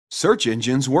Search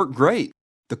engines work great.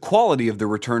 The quality of the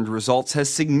returned results has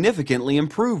significantly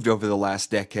improved over the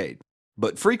last decade.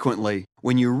 But frequently,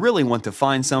 when you really want to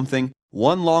find something,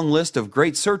 one long list of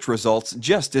great search results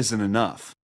just isn't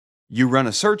enough. You run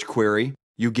a search query,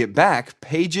 you get back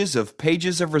pages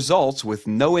of results with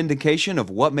no indication of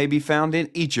what may be found in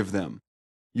each of them.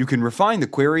 You can refine the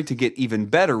query to get even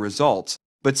better results,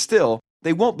 but still,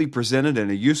 they won't be presented in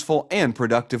a useful and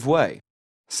productive way.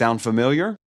 Sound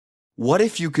familiar? What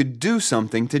if you could do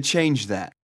something to change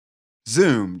that?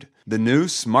 Zoomed, the new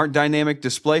smart dynamic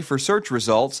display for search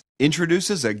results,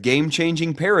 introduces a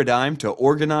game-changing paradigm to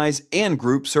organize and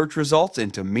group search results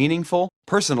into meaningful,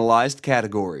 personalized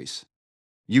categories.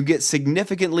 You get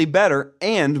significantly better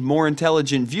and more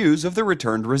intelligent views of the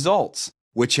returned results,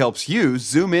 which helps you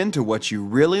zoom into what you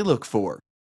really look for.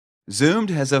 Zoomed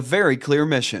has a very clear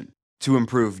mission: to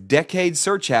improve decade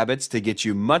search habits to get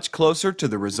you much closer to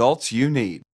the results you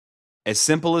need. As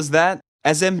simple as that,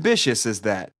 as ambitious as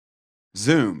that.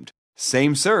 Zoomed,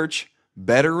 same search,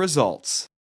 better results.